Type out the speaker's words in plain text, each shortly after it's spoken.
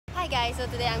guys, so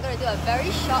today I'm going to do a very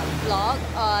short vlog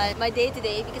on my day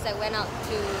today because I went out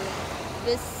to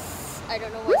this, I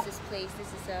don't know what's this place. This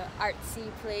is an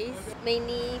artsy place,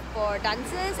 mainly for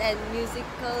dancers and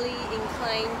musically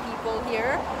inclined people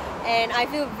here. And I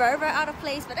feel very out of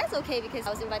place, but that's okay because I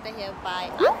was invited here by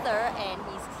Arthur and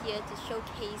he's here to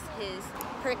showcase his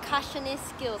percussionist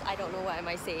skills. I don't know what am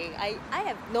I saying. I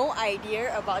have no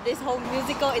idea about this whole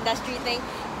musical industry thing,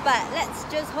 but let's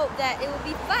just hope that it will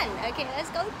be fun. Okay,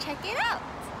 let's go check it out.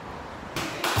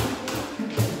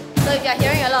 So if you're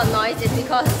hearing a lot of noise, it's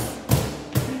because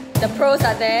the pros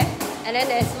are there, and then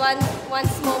there's one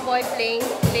small boy playing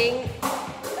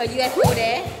a UFO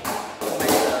there.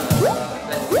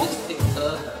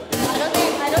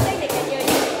 I don't think they can hear you.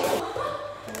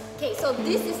 Okay, so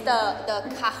this is the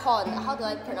cajon. How do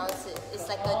I pronounce it? It's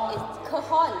cajon.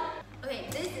 Okay,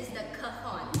 this is the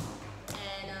cajon,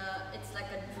 and it's like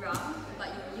a drum, but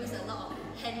you use a lot of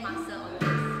hand muscle on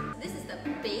this. This is the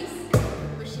bass,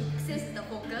 which is the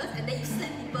focus, and then you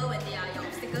slap people when they are your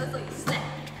obstacles, so you slap,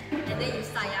 and then you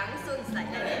sayang, so it's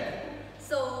like that.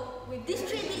 So with these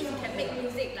three beats, you can make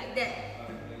music like that.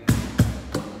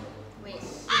 Wait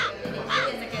a minute, give me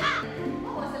a second.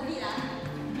 What's the beat?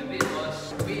 The beat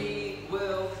was we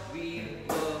will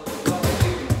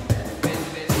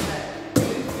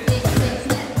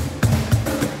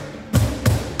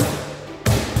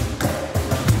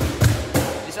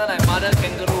This one like mother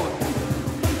kangaroo.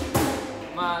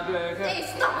 Mother kangaroo. Hey,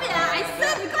 stop it! I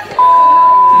said you can't.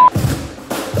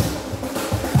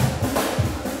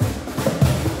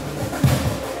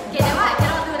 Okay, that one I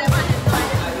cannot do. That one I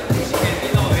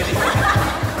have no idea.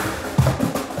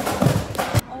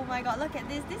 Oh my god, look at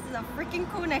this. This is a freaking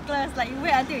cool necklace. Like, you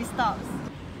wait until it stops.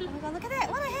 Oh my god, look at that.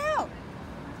 What the hell?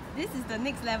 This is the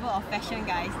next level of fashion,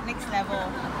 guys. Next level.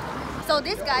 So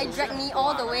this guy dragged me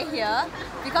all the way here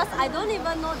because I don't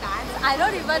even know dance, I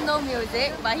don't even know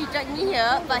music, but he dragged me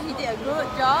here, but he did a good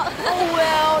job. Oh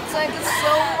well, thank you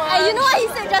so much. And you know what he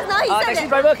said just now? He said taxi that,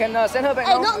 driver can send her back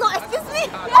now. no, excuse me.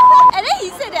 And then he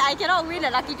said that I cannot win the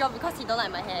lucky draw because he don't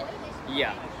like my hair.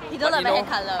 Yeah. He don't like my hair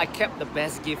color. I kept the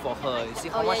best gift for her. You see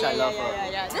how much I love her.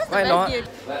 Yeah. That's the Why best not? gift.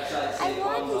 I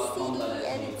want his CD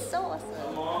and it's so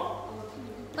awesome.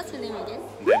 What's your name again?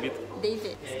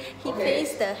 David. He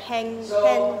plays the handpan.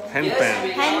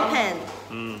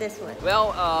 This one.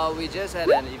 Well, we just had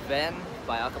an event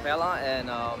by a cappella and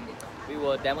we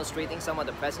were demonstrating some of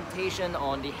the presentation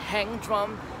on the hang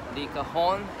drum, the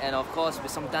cajon, and of course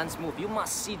with some dance move. You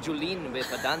must see Julynn with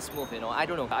a dance move, you know. I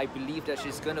don't know. I believe that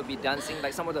she's gonna be dancing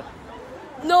like some of the...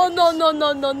 No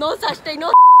such thing,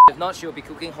 no. If not, she'll be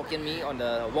cooking Hokkien Mee on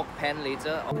the wok pan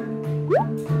later.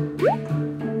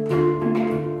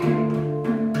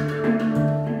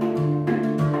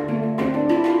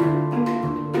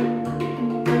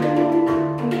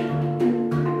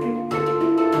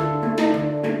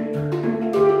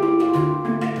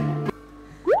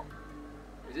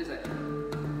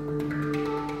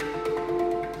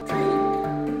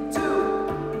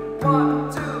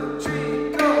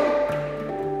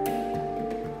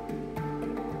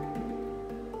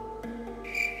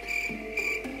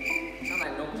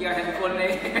 Handphone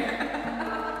này.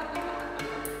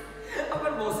 Ông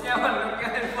con bố xeo mà nó cái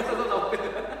handphone nó đọc.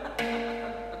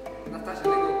 Natasha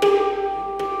Lego.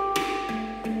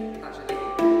 Natasha Lego.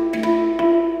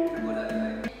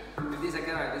 50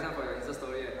 seconds, right? This one for your Insta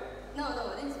story. No,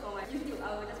 this is for my YouTube. I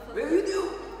will just put. Where YouTube?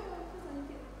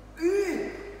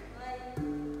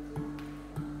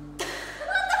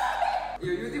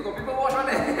 Your YouTube got people watch one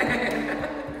eh?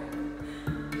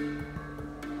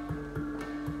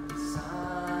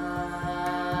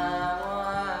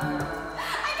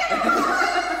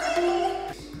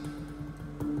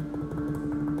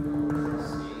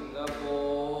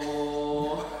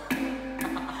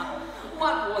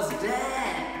 What was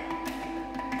that?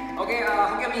 Okay,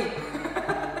 Hokkien Mee.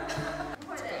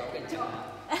 这个我跟你讲啊，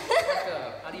那个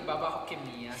阿里巴巴 Hokkien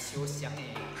Mee 啊，烧香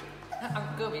诶。那安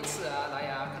哥每次啊来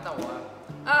啊，看到我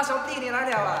啊，小弟你来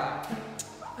了啊，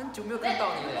很久没有看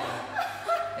到你了。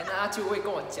然后他就会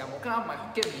跟我讲，我跟他买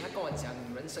Hokkien Mee，他跟我讲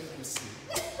人生故事。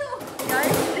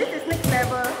Guys, this is next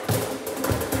level.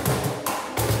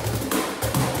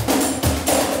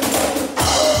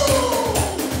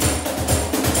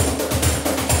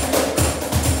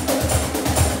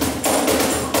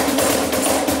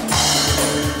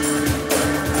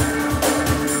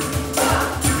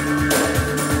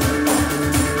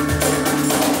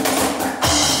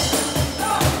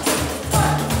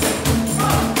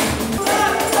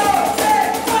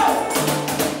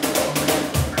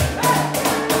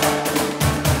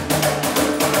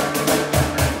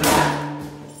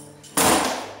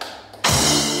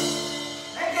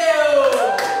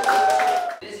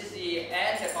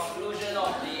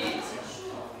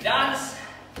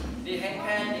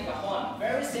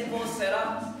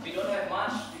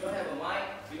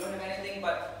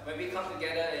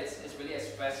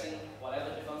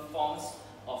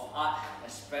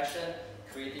 expression,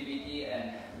 creativity,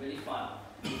 and really fun.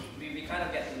 We kind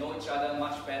of get to know each other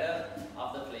much better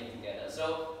after playing together.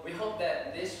 So we hope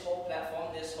that this whole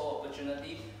platform, this whole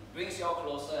opportunity brings you all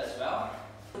closer as well.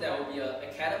 There will be an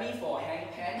academy for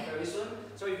HandPan very soon.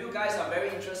 So if you guys are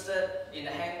very interested in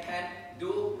the HandPan,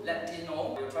 do let me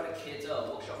know. We'll try to cater a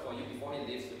workshop for you before he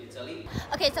leaves to Italy.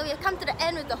 Okay, so we have come to the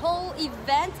end with the whole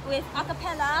event with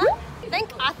acapella. Thank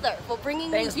Arthur for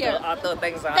bringing me here. Thanks to Arthur,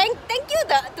 thanks. Thank you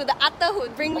to the Arthur who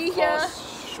bring me here.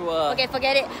 Sure. Okay,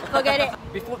 forget it.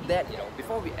 Before that,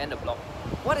 before we end the vlog,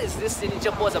 what is this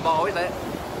signature pose about? Always like,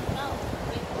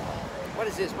 what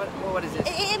is this? What is this?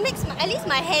 It makes at least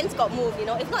my hands got move,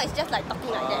 If not, it's just like talking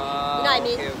like that. You know what I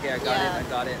mean? Okay, I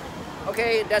got it.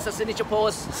 Okay, that's a signature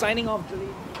pose. Signing off,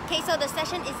 Julie. Okay, so the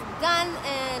session is done,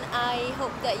 and I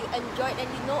hope that you enjoyed and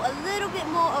you know a little bit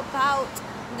more about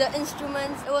the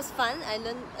instruments. It was fun. I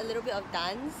learned a little bit of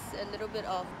dance, a little bit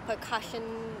of percussion.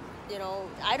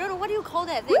 I don't know, what do you call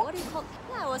that thing? What do you call?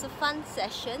 Yeah, it was a fun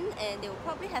session, and they will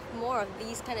probably have more of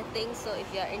these kind of things. So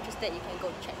if you are interested, you can go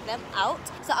check them out.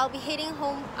 So I'll be heading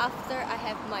home after I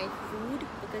have my food,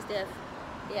 because they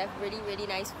have really, really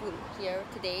nice food here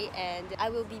today, and I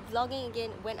will be vlogging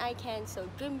again when I can. So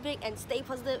dream big and stay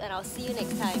positive, and I'll see you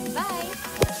next time. Bye!